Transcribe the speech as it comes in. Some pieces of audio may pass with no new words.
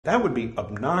That would be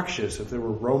obnoxious if there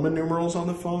were Roman numerals on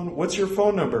the phone. What's your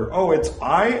phone number? Oh, it's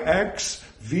IXVIII.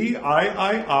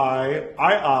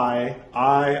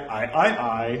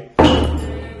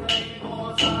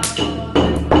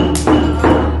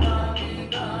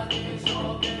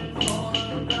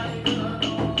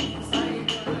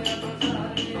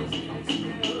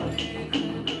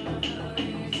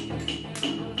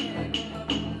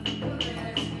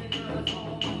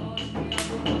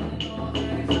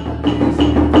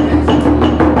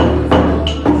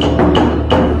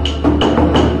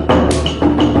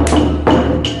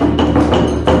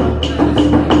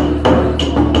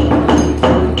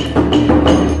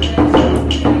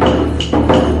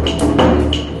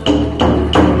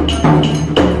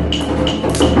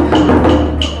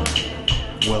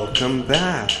 Welcome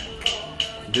back.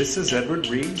 This is Edward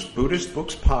Reed's Buddhist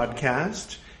Books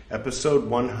Podcast, episode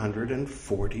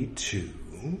 142,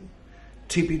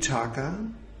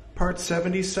 Tipiṭaka, part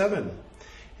 77,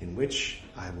 in which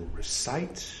I will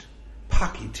recite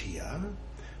Pācittiya,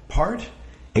 part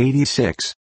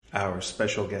 86. Our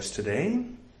special guest today,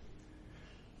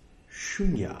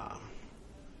 Shunya.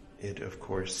 It, of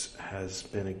course, has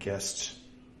been a guest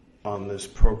on this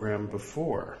program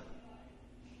before.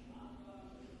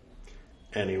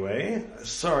 Anyway,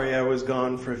 sorry I was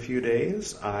gone for a few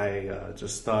days. I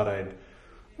just thought I'd,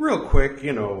 real quick,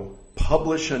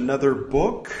 publish another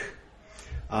book.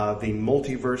 The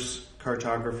Multiverse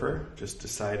Cartographer just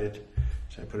decided,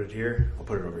 should I put it here? I'll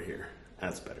put it over here.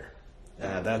 That's better.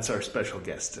 That's our special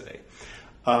guest today.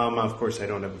 Of course, I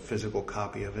don't have a physical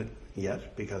copy of it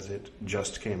yet because it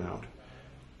just came out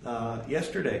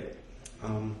yesterday.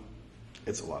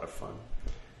 It's a lot of fun.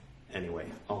 Anyway,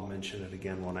 I'll mention it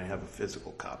again when I have a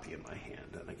physical copy in my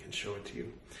hand and I can show it to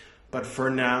you. But for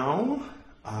now,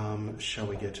 shall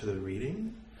we get to the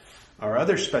reading? Our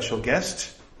other special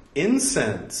guest,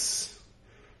 incense.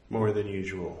 More than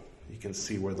usual. You can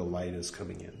see where the light is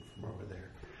coming in from over there.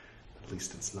 At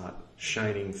least it's not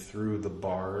shining through the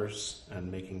bars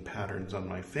and making patterns on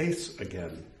my face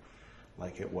again,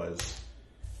 like it was.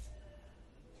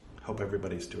 Hope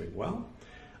everybody's doing well.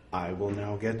 I will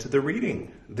now get to the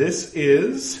reading. This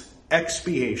is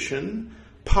Expiation,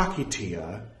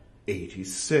 Pācittiya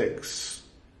 86.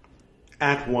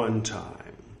 At one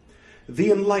time, the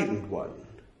Enlightened One,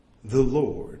 the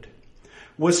Lord,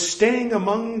 was staying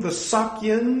among the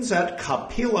Sakyans at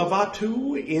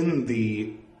Kapilavatthu in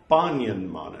the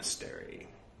Banyan Monastery.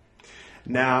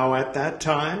 Now, at that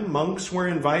time, monks were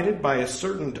invited by a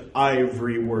certain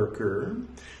ivory worker,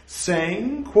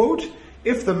 saying, quote,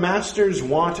 "If the masters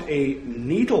want a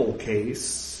needle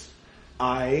case,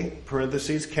 I,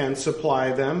 parentheses, can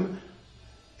supply them,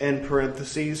 end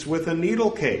parentheses, with a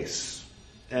needle case,"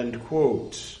 end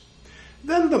quote.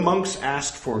 Then the monks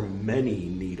asked for many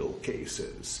needle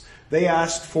cases. They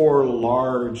asked for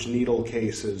large needle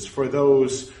cases for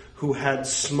those who had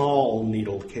small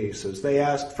needle cases. They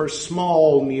asked for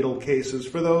small needle cases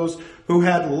for those who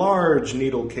had large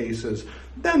needle cases.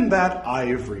 Then that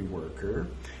ivory worker,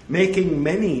 making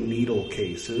many needle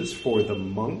cases for the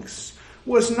monks,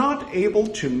 was not able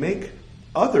to make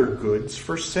other goods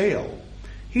for sale.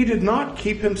 He did not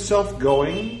keep himself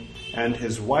going, and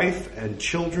his wife and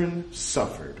children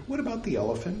suffered. What about the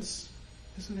elephants?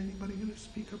 Isn't anybody going to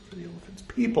speak up for the elephants?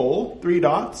 People,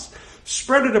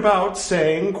 spread it about,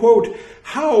 saying, quote,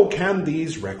 "How can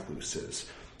these recluses,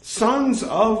 sons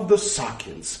of the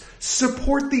Sakyans,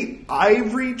 support the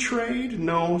ivory trade?"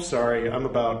 No, sorry, I'm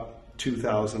about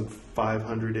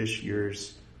 2,500-ish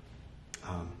years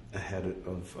ahead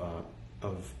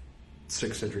of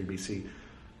 6th century BC.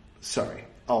 Sorry,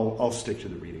 I'll stick to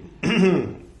the reading.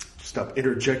 Stop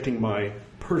interjecting my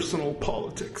personal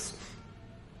politics.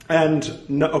 And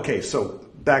no, okay, so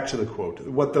back to the quote.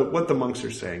 What the monks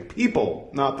are saying. People,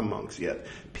 not the monks yet.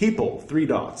 People,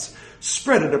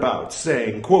 spread it about,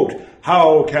 saying, quote,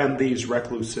 "How can these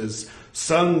recluses,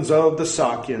 sons of the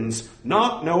Sakyans,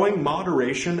 not knowing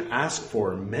moderation, ask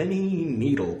for many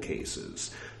needle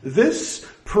cases? This,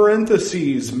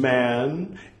 parentheses,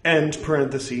 man, end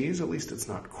parentheses, at least it's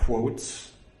not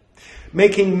quotes,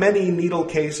 making many needle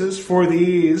cases for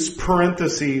these,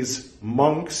 parentheses,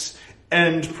 monks,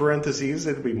 end parentheses,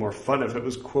 it'd be more fun if it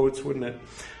was quotes, wouldn't it?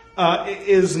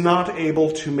 Is not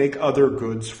able to make other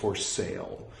goods for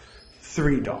sale.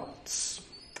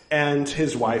 And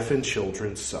his wife and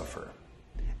children suffer.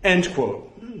 End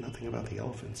quote. Nothing about the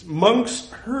elephants. Monks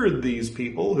heard these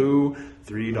people who,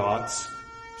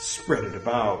 spread it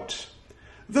about.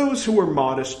 Those who were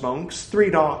modest monks,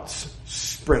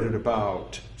 spread it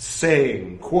about,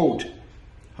 saying, quote,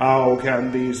 "How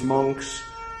can these monks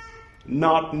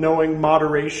Not knowing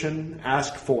moderation,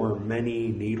 ask for many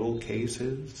needle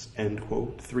cases, end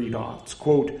quote, 3 dots.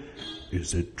 Quote,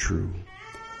 is it true,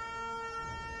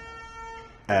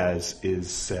 as is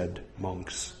said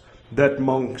monks, that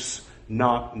monks,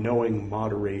 not knowing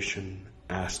moderation,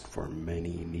 ask for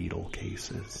many needle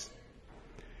cases?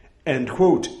 End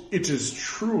quote, it is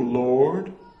true,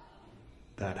 Lord.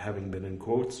 That having been in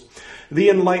quotes, the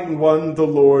enlightened one, the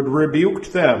Lord,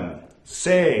 rebuked them,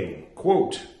 saying,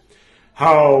 quote,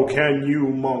 how can you,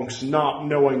 monks, not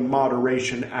knowing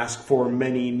moderation, ask for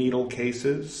many needle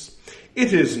cases?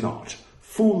 It is not,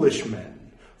 foolish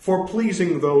men, for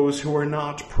pleasing those who are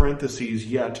not, parentheses,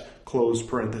 yet, close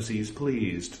parentheses,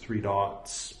 pleased, 3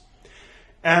 dots.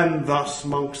 And thus,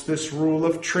 monks, this rule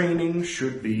of training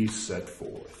should be set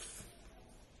forth.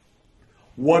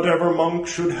 Whatever monk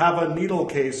should have a needle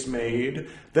case made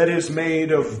that is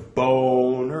made of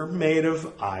bone or made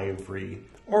of ivory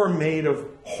or made of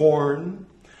horn,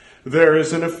 there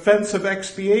is an offense of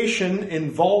expiation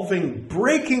involving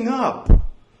breaking up.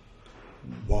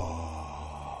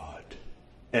 What?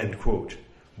 End quote.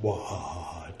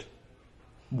 What?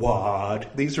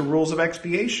 What? These are rules of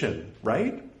expiation,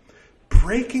 right?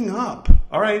 Breaking up.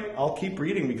 All right, I'll keep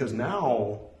reading because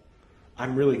now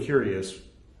I'm really curious.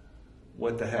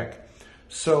 What the heck?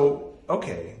 So,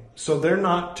 okay, so they're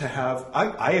not to have,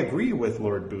 I agree with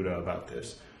Lord Buddha about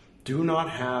this. Do not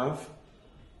have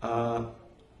a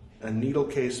needle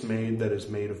case made that is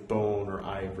made of bone or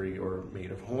ivory or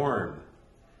made of horn.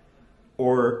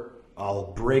 Or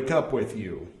I'll break up with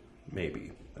you.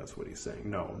 Maybe that's what he's saying.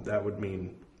 No, that would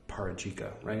mean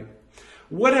Pācittiya, right?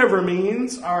 Whatever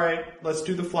means, all right, let's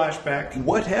do the flashback.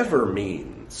 Whatever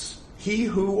means, he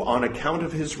who on account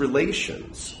of his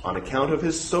relations, on account of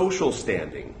his social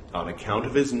standing, on account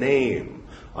of his name,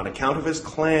 on account of his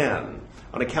clan,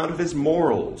 on account of his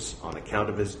morals, on account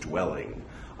of his dwelling,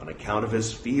 on account of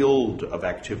his field of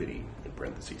activity, in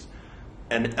parentheses,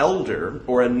 an elder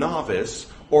or a novice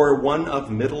or one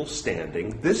of middle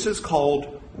standing, this is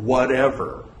called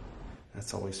whatever.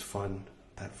 That's always fun,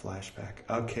 that flashback.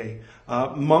 Okay.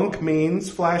 Monk means,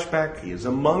 flashback, he is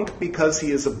a monk because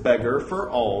he is a beggar for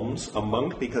alms, a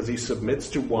monk because he submits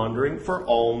to wandering for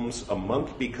alms, a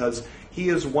monk because he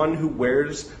is one who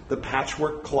wears the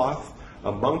patchwork cloth,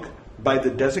 a monk by the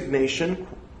designation,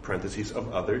 parentheses,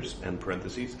 of others, end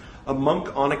parentheses, a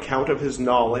monk on account of his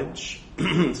knowledge,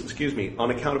 excuse me,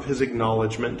 on account of his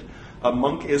acknowledgement. A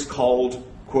monk is called,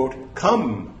 quote,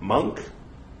 come, monk,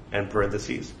 end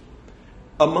parentheses.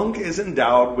 A monk is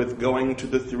endowed with going to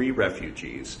the 3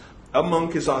 refuges. A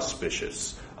monk is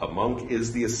auspicious. A monk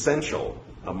is the essential.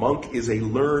 A monk is a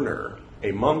learner.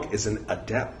 A monk is an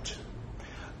adept.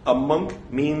 A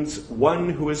monk means one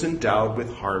who is endowed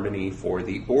with harmony for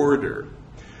the order,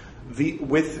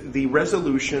 with the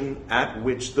resolution at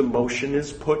which the motion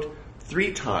is put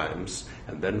 3 times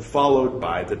and then followed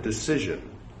by the decision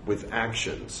with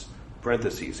actions,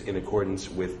 parentheses, in accordance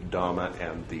with Dhamma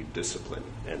and the discipline,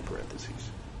 end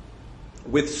parentheses,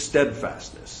 with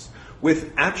steadfastness,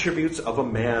 with attributes of a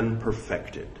man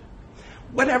perfected.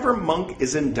 Whatever monk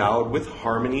is endowed with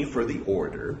harmony for the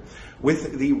order,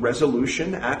 with the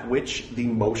resolution at which the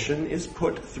motion is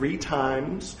put 3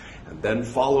 times, and then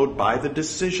followed by the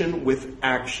decision with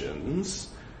actions,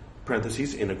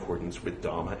 parentheses, in accordance with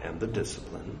Dhamma and the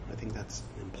discipline. I think that's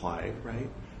implied, right?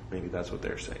 Maybe that's what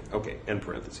they're saying. Okay, end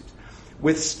parentheses.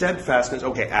 With steadfastness,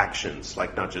 okay, actions,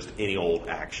 like not just any old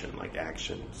action, like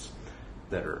actions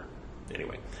that are,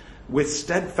 anyway. With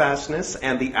steadfastness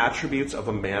and the attributes of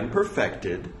a man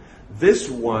perfected, this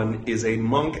one is a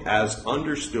monk as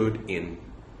understood in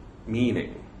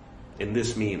meaning, in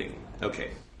this meaning.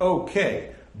 Okay.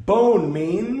 Okay. Bone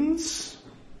means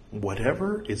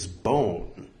whatever is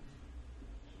bone.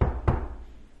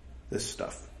 This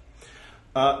stuff.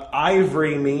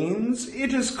 Ivory means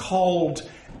it is called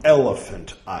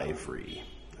elephant ivory.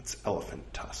 That's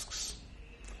elephant tusks,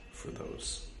 for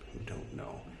those who don't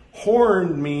know.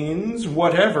 Horn means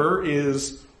whatever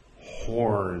is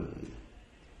horn.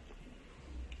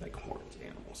 Like horns,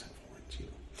 animals have horns, you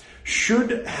know.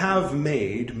 Should have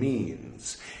made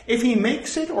means if he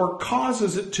makes it or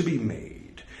causes it to be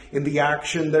made. In the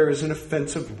action there is an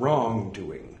offense of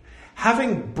wrongdoing.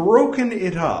 Having broken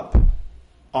it up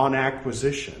on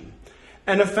acquisition,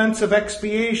 an offense of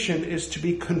expiation is to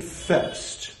be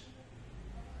confessed.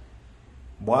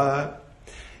 What?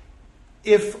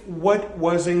 If what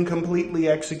was incompletely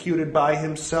executed by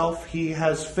himself he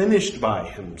has finished by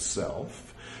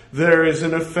himself, there is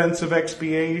an offense of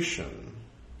expiation.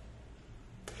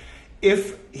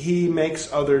 If he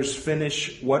makes others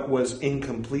finish what was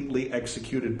incompletely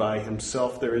executed by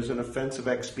himself, there is an offense of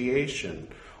expiation,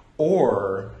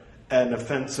 or an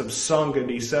offensive Sangha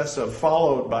Disesa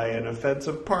followed by an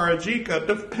offensive Parajika,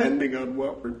 depending on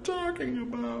what we're talking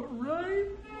about, right?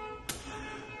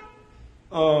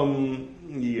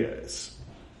 Yes.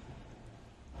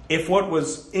 If what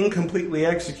was incompletely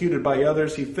executed by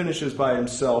others he finishes by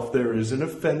himself, there is an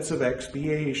offensive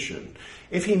expiation.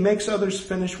 If he makes others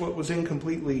finish what was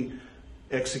incompletely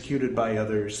executed by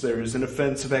others, there is an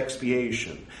offensive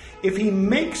expiation. If he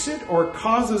makes it or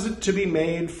causes it to be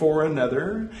made for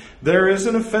another, there is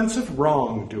an offensive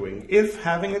wrongdoing. If,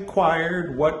 having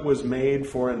acquired what was made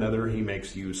for another, he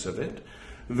makes use of it,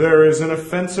 there is an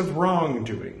offensive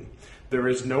wrongdoing. There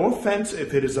is no offense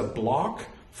if it is a block,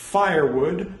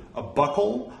 firewood, a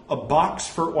buckle, a box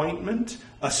for ointment,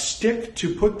 a stick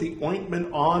to put the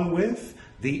ointment on with,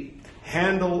 the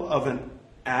handle of an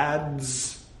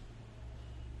adze,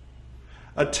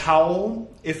 a towel,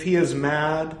 if he is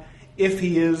mad, if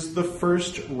he is the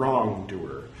first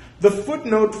wrongdoer. The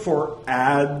footnote for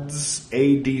adze,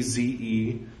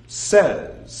 A-D-Z-E,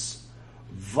 says,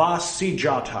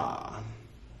 vasijata.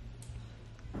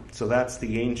 So that's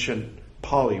the ancient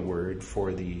Pali word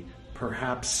for the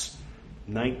perhaps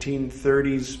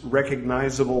 1930s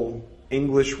recognizable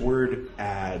English word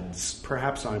adze.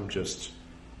 Perhaps I'm just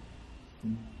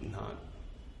not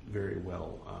very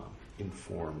well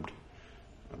informed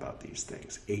about these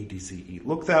things. A-D-Z-E.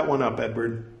 Look that one up,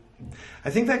 Edward. I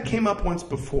think that came up once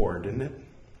before, didn't it?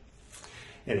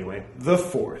 Anyway, the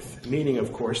fourth, meaning,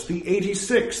 of course, the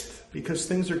 86th, because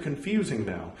things are confusing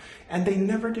now. And they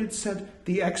never did said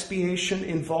the expiation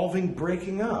involving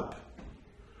breaking up.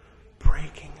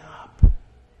 Breaking up.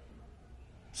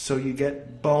 So you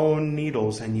get bone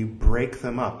needles and you break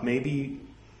them up. Maybe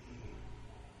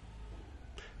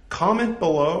comment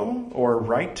below or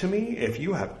write to me if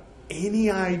you have any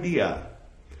idea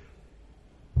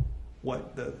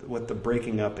what the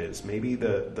breaking up is. Maybe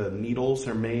the needles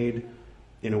are made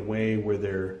in a way where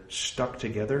they're stuck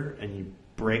together and you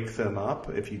break them up.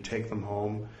 If you take them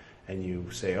home and you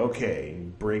say, okay,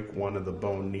 you break one of the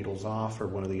bone needles off or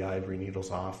one of the ivory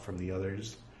needles off from the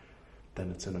others,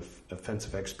 then it's an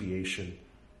offensive expiation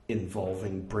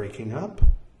involving breaking up.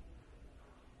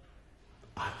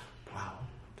 Wow.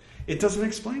 It doesn't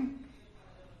explain.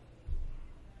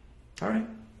 All right.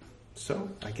 So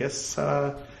I guess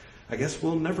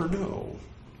we'll never know.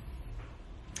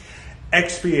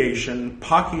 Expiation,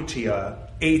 Pācittiya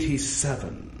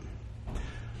 87.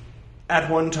 At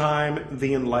one time,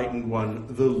 the Enlightened One,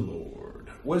 the Lord,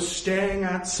 was staying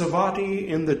at Savatthi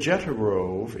in the Jeta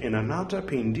Grove in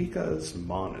Anathapindika's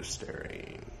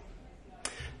monastery.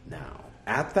 Now,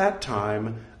 at that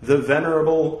time, the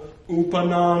Venerable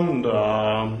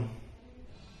Upananda,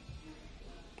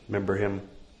 remember him,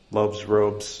 loves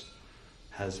robes,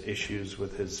 has issues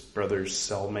with his brother's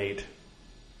cellmate,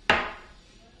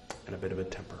 and a bit of a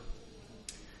temper.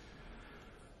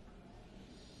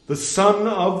 The son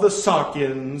of the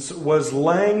Sakyans was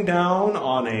laying down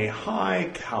on a high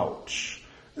couch.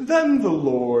 Then the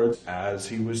Lord, as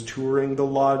he was touring the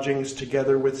lodgings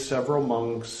together with several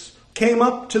monks, came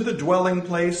up to the dwelling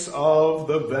place of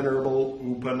the Venerable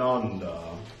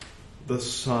Upananda, the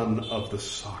son of the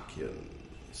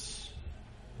Sakyans.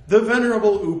 The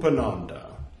Venerable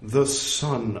Upananda, the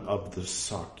son of the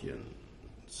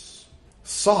Sakyans,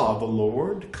 saw the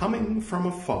Lord coming from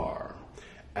afar,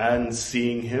 and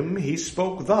seeing him, he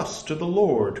spoke thus to the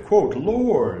Lord, quote,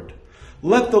 Lord,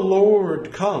 let the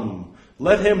Lord come,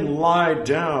 let him lie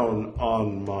down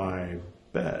on my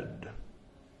bed,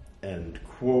 end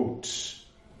quote.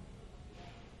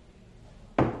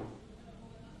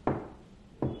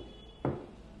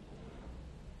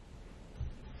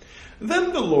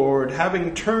 Then the Lord,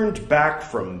 having turned back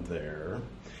from there,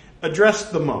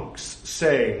 addressed the monks,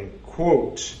 saying,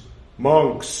 quote,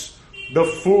 monks, the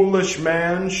foolish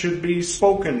man should be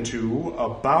spoken to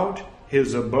about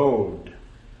his abode.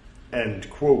 End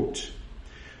quote.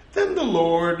 Then the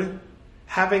Lord,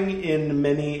 having in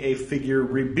many a figure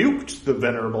rebuked the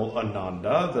Venerable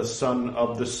Ananda, the son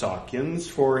of the Sakyans,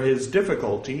 for his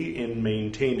difficulty in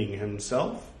maintaining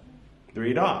himself,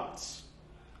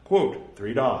 quote,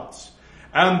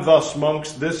 and thus,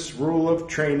 monks, this rule of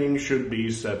training should be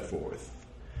set forth.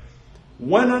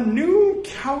 When a new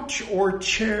couch or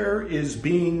chair is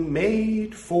being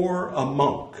made for a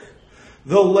monk,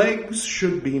 the legs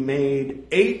should be made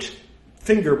 8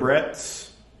 finger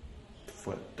breadths,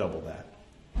 double that,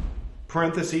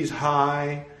 parentheses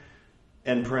high,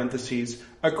 and parentheses,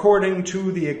 according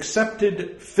to the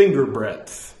accepted finger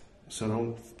breadth. So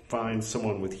don't find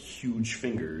someone with huge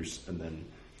fingers and then,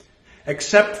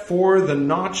 except for the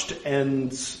notched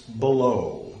ends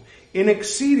below. In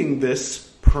exceeding this,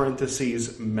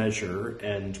 parentheses, measure,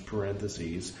 end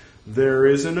parentheses, there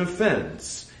is an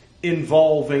offense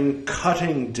involving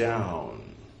cutting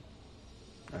down.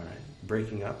 All right,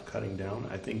 breaking up, cutting down.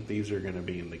 I think these are going to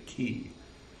be in the key.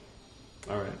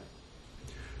 All right.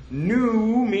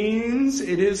 New means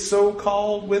it is so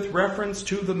called with reference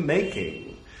to the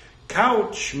making.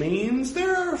 Couch means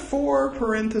there are 4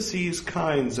 parentheses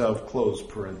kinds of close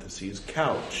parentheses.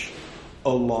 Couch, a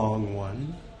long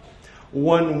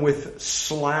one with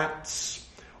slats,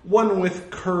 one with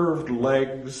curved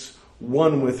legs,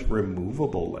 one with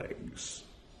removable legs.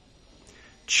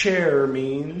 Chair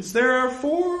means there are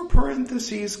 4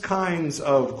 parentheses kinds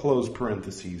of close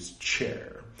parentheses.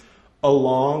 Chair, a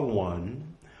long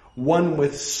one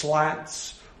with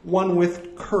slats, one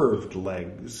with curved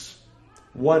legs,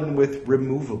 one with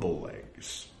removable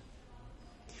legs.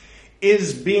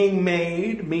 Is being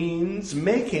made means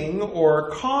making or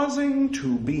causing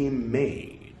to be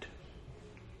made.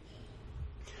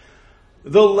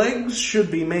 The legs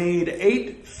should be made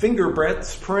 8 finger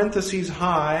breadths, parentheses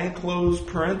high, close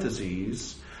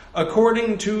parentheses,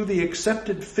 according to the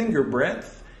accepted finger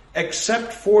breadth,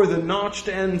 except for the notched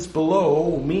ends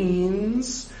below,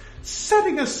 means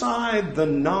setting aside the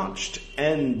notched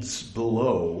ends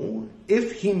below,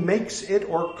 if he makes it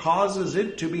or causes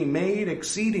it to be made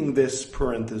exceeding this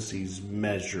parentheses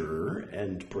measure,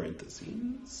 end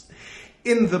parentheses,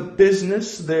 in the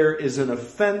business there is an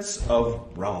offense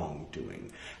of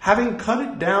wrongdoing. Having cut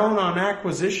it down on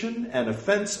acquisition, an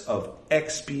offense of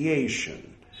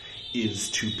expiation is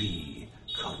to be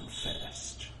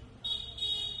confessed.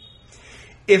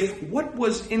 If what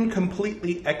was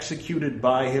incompletely executed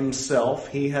by himself,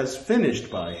 he has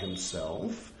finished by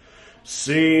himself,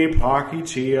 see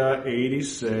Pācittiya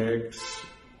 86,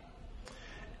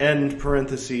 end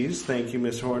parentheses, thank you,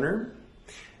 Miss Horner,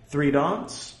 3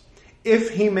 dots.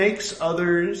 If he makes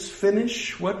others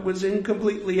finish what was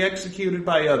incompletely executed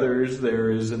by others, there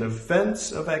is an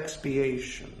offense of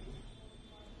expiation.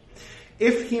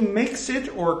 If he makes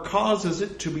it or causes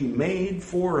it to be made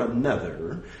for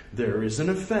another, there is an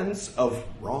offense of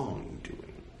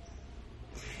wrongdoing.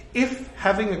 If,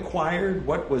 having acquired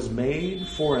what was made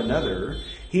for another,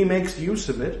 he makes use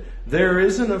of it, there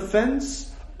is an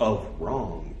offense of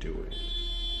wrongdoing.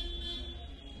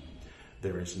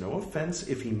 There is no offense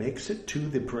if he makes it to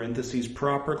the parentheses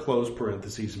proper, close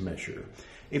parentheses measure.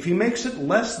 If he makes it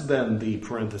less than the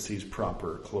parentheses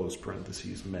proper, close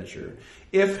parentheses measure.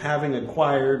 If, having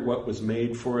acquired what was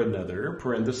made for another,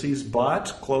 parentheses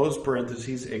but, close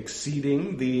parentheses,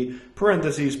 exceeding the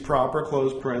parentheses proper,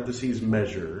 close parentheses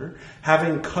measure,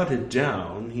 having cut it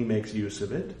down, he makes use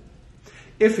of it.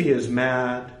 If he is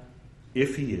mad,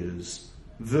 if he is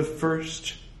the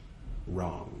first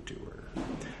wrongdoer.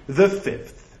 The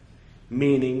 5th,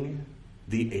 meaning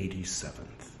the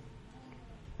 87th.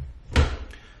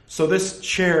 So this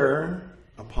chair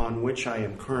upon which I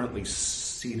am currently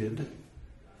seated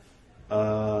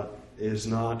is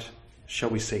not, shall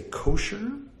we say,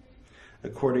 kosher,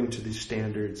 according to the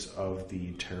standards of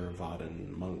the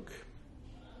Theravadan monk,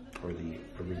 or the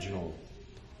original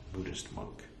Buddhist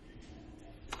monk.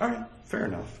 All right, fair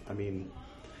enough. I mean,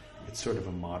 it's sort of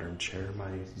a modern chair.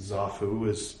 My zafu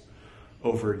is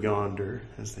over yonder,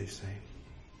 as they say.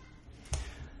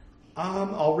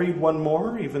 I'll read one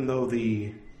more, even though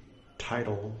the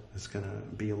title is going to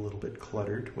be a little bit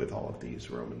cluttered with all of these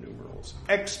Roman numerals.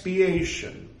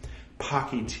 Expiation,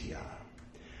 Pācittiya,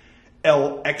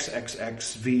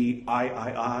 LXXXVII,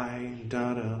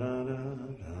 da da da da da da.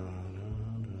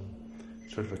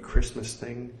 Sort of a Christmas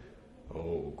thing.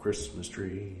 Oh, Christmas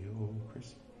tree, oh,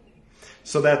 Christmas.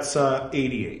 So that's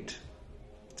 88.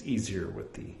 It's easier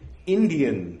with the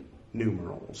Indian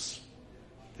numerals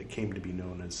that came to be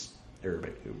known as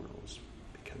Arabic numerals,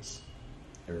 because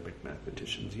Arabic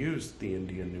mathematicians used the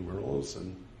Indian numerals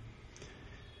and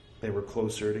they were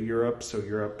closer to Europe, so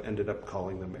Europe ended up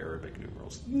calling them Arabic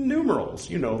numerals. Numerals,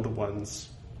 you know, the ones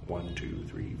 1, 2,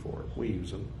 3, 4. We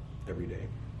use them every day.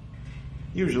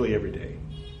 Usually every day.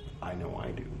 I know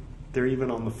I do. They're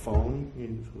even on the phone,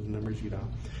 those numbers you know.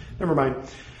 Never mind.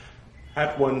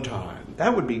 At one time.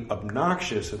 That would be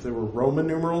obnoxious if there were Roman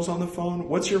numerals on the phone.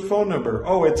 What's your phone number?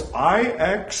 Oh, it's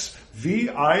IXVIII.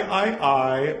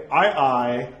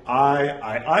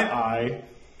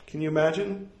 Can you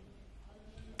imagine?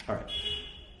 All right.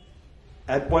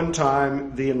 At one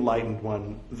time, the enlightened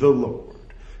one, the Lord,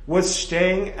 was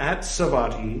staying at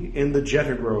Savatthi in the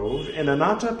Jeta Grove in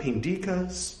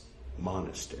Anathapindika's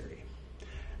monastery.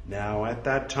 Now, at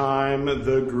that time,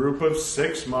 the group of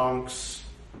 6 monks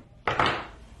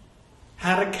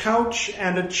had a couch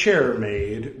and a chair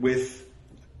made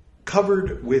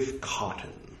covered with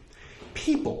cotton.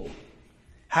 People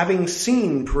having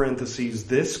seen, parentheses,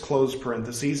 this, close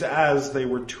parentheses, as they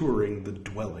were touring the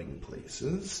dwelling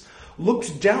places,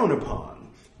 looked down upon,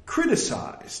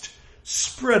 criticized,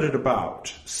 spread it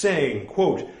about, saying,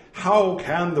 quote, how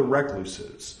can the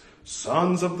recluses,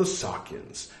 sons of the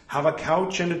Sakyans, have a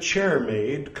couch and a chair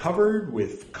made covered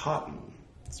with cotton?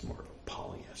 It's more of a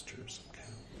polyester or some kind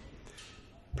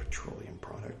of petroleum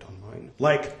product on mine.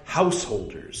 Like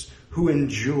householders who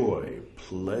enjoy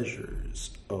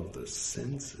pleasures of the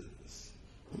senses.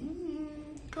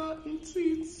 Cotton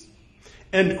seats.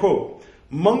 End quote.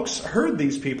 Monks heard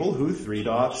these people who, three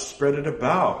dots, spread it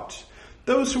about.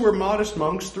 Those who were modest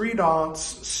monks, three dots,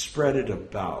 spread it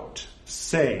about,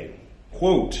 saying,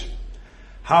 quote,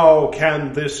 how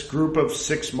can this group of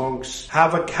 6 monks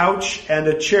have a couch and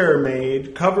a chair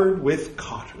made covered with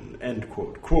cotton? End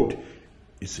quote. Quote,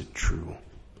 is it true,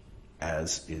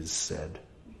 as is said,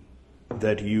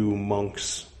 that you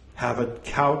monks have a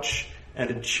couch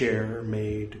and a chair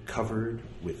made covered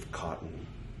with cotton?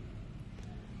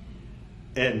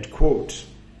 End quote.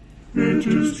 It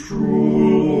is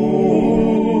true,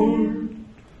 Lord.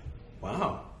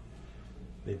 Wow.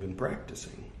 They've been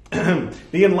practicing.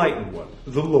 The enlightened one,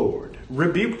 the Lord,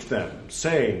 rebuked them,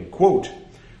 saying, quote,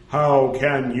 how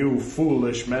can you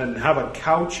foolish men have a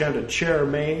couch and a chair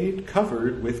made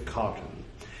covered with cotton?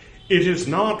 It is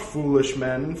not, foolish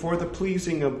men, for the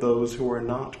pleasing of those who are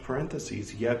not,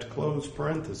 parentheses, yet, close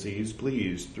parentheses,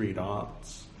 please, 3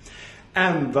 dots.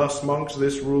 And thus, monks,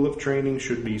 this rule of training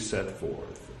should be set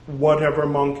forth. Whatever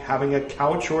monk having a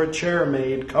couch or a chair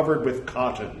made covered with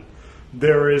cotton,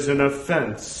 there is an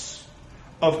offense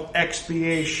of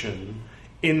expiation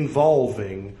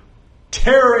involving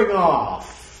tearing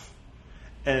off.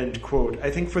 End quote. I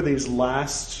think for these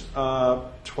last 12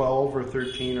 or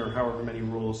 13 or however many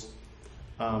rules,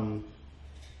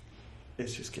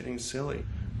 it's just getting silly.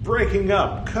 Breaking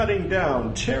up, cutting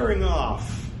down, tearing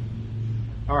off.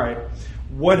 All right.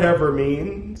 Whatever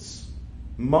means.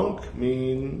 Monk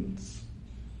means.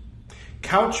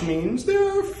 Couch means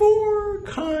there are 4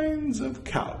 kinds of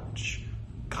couch.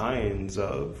 Kinds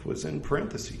of was in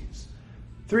parentheses.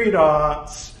 3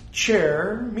 dots.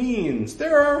 Chair means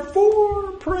there are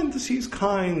 4 parentheses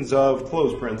kinds of,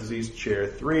 close parentheses, chair,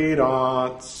 3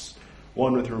 dots,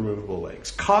 one with removable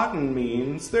legs. Cotton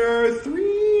means there are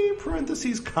 3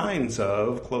 parentheses kinds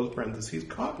of, close parentheses,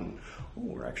 cotton. Oh,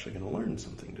 we're actually going to learn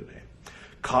something today.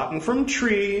 Cotton from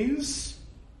trees.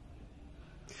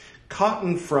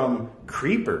 Cotton from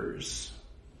creepers.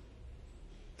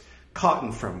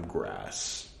 Cotton from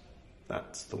grass.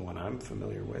 That's the one I'm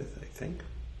familiar with, I think.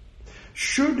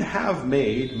 Should have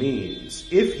made means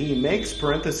if he makes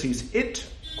parentheses it,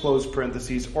 close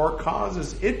parentheses, or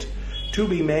causes it to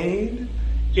be made,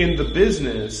 in the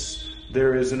business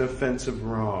there is an offense of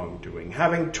wrongdoing.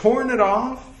 Having torn it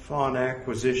off on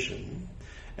acquisition,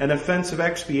 an offense of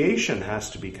expiation has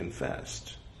to be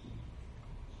confessed.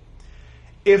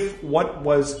 If what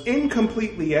was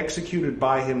incompletely executed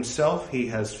by himself, he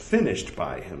has finished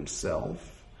by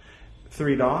himself.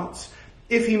 3 dots.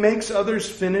 If he makes others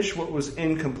finish what was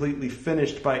incompletely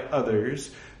finished by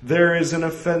others, there is an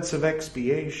offense of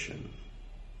expiation.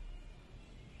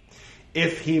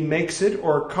 If he makes it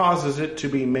or causes it to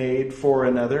be made for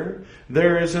another,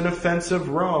 there is an offense of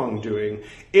wrongdoing.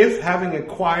 If, having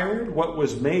acquired what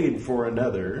was made for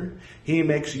another, he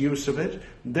makes use of it,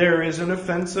 there is an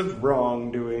offense of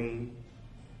wrongdoing.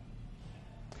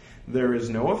 There is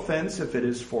no offense if it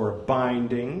is for a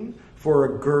binding, for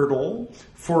a girdle,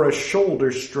 for a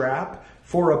shoulder strap,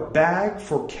 for a bag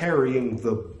for carrying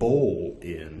the bowl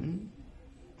in,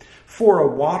 for a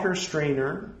water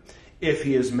strainer, if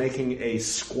he is making a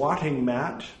squatting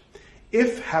mat,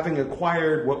 if, having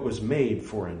acquired what was made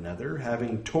for another,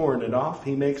 having torn it off,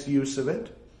 he makes use of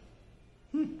it.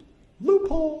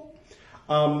 Loophole.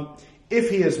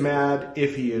 If he is mad,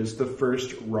 if he is the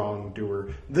first wrongdoer.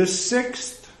 The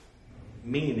 6th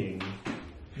meaning,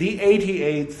 the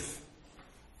 88th.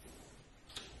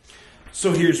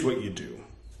 So here's what you do.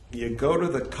 You go to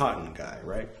the cotton guy,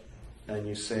 right? And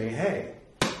you say, hey,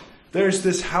 there's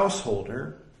this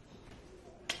householder,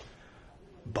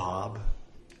 Bob,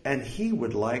 and he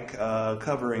would like a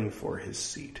covering for his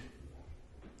seat.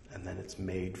 And then it's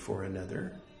made for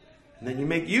another. And then you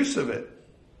make use of it.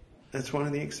 That's one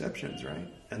of the exceptions, right?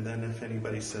 And then if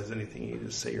anybody says anything, you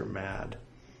just say you're mad.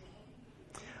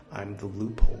 I'm the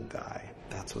loophole guy.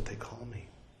 That's what they call me.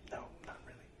 No, not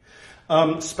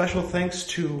really. Special thanks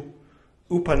to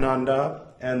Upananda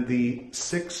and the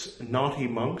 6 naughty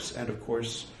monks, and of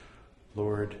course,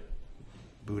 Lord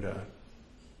Buddha,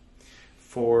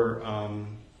 for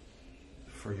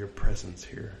your presence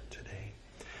here today.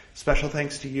 Special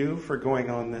thanks to you for going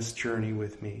on this journey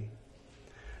with me.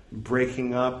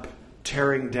 Breaking up,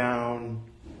 tearing down,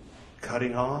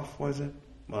 cutting off, was it?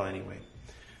 Well, anyway,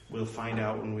 we'll find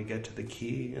out when we get to the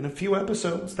key in a few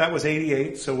episodes. That was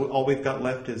 88, so all we've got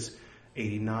left is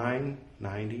 89,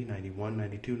 90, 91,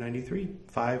 92, 93.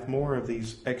 5 more of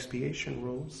these expiation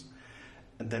rules.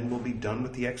 And then we'll be done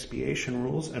with the expiation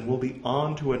rules, and we'll be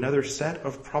on to another set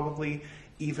of probably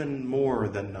even more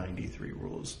than 93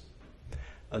 rules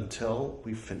until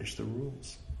we finish the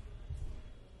rules.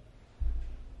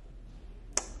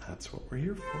 That's what we're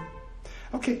here for.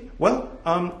 Okay, well,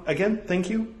 again, thank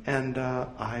you, and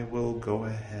I will go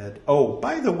ahead. Oh,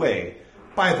 by the way,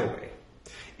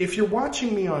 if you're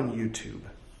watching me on YouTube,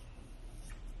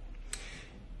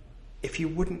 if you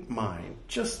wouldn't mind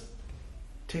just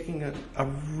taking a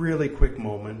really quick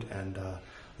moment and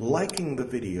liking the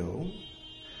video,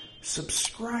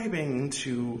 subscribing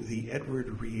to the Edward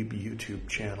Reeb YouTube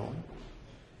channel.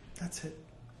 That's it.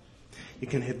 You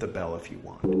can hit the bell if you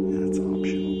want. That's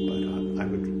optional, but I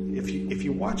would, if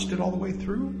you watched it all the way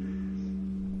through,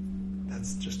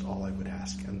 that's just all I would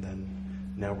ask. And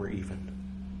then now we're even.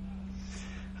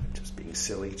 I'm just being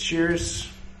silly. Cheers.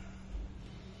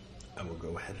 I will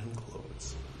go ahead and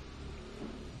close.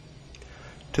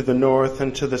 To the north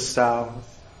and to the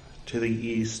south, to the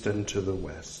east and to the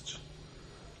west,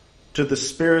 to the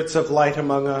spirits of light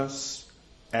among us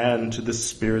and to the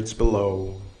spirits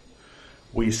below,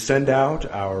 we send out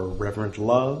our reverent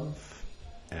love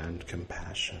and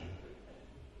compassion.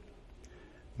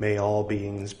 May all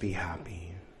beings be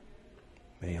happy.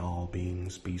 May all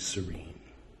beings be serene.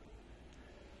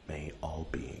 May all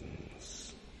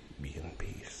beings be in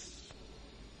peace.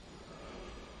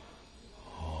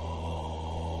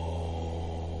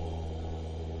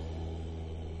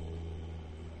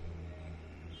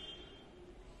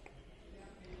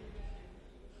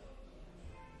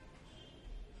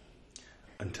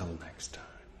 Until next time.